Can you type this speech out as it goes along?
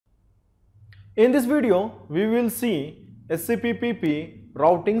In this video, we will see SAP PP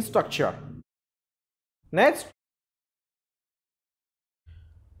routing structure. Next,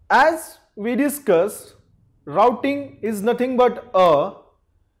 as we discussed, routing is nothing but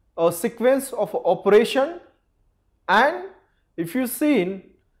a sequence of operation, and if you seen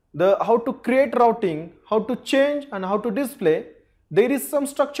how to create routing, how to change and how to display, there is some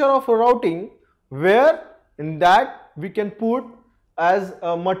structure of a routing where in that we can put as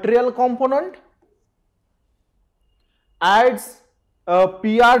a material component, adds a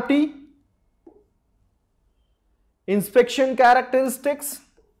PRT, inspection characteristics,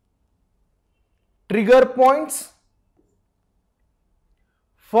 trigger points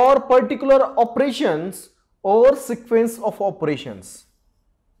for particular operations or sequence of operations.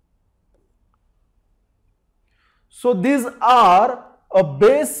 So these are a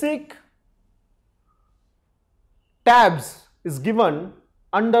basic tabs is given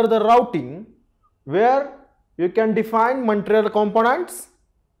under the routing where you can define material components,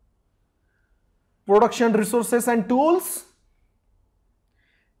 production resources and tools,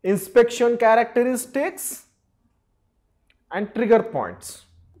 inspection characteristics and trigger points.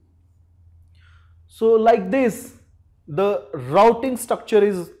 So like this the routing structure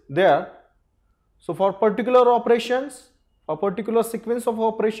is there. So for particular operations, a particular sequence of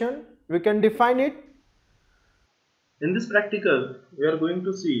operation, we can define it. In this practical, we are going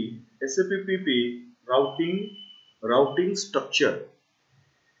to see SAP PP routing structure.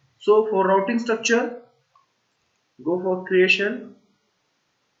 So for routing structure, go for creation,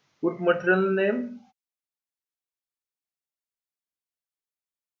 put material name,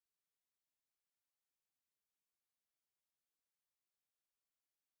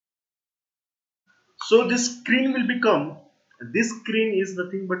 so this screen is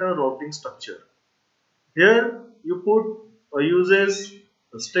nothing but a routing structure. Here you put a uses,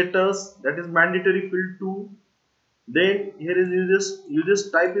 a status, that is mandatory field 2. Then here is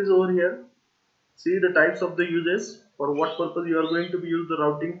uses type is over here. See the types of the uses, for what purpose you are going to be use the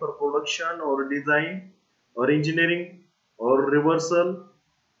routing, for production or design or engineering or reversal,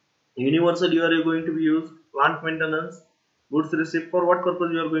 universal you are going to be used, plant maintenance, goods receipt, for what purpose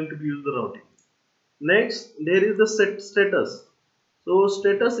you are going to be use the routing. Next there is the status. So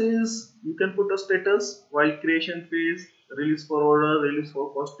status is, you can put a status while creation phase, release for order, release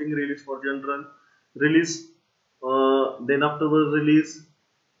for costing, release for general, release, then afterwards release.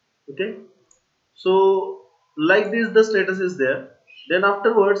 Okay, so like this the status is there. Then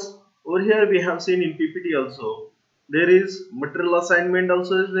afterwards over here we have seen in PPT also there is material assignment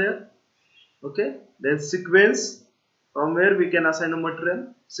also is there. Okay, then sequence, from where we can assign a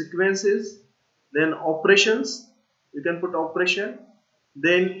material, sequences, then operations, you can put operation,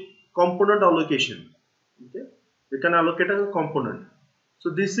 then component allocation. Okay, we can allocate a component. So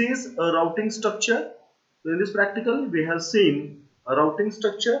this is a routing structure. So in this practical we have seen a routing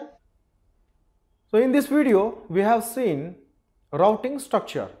structure. So in this video we have seen routing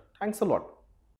structure. Thanks a lot.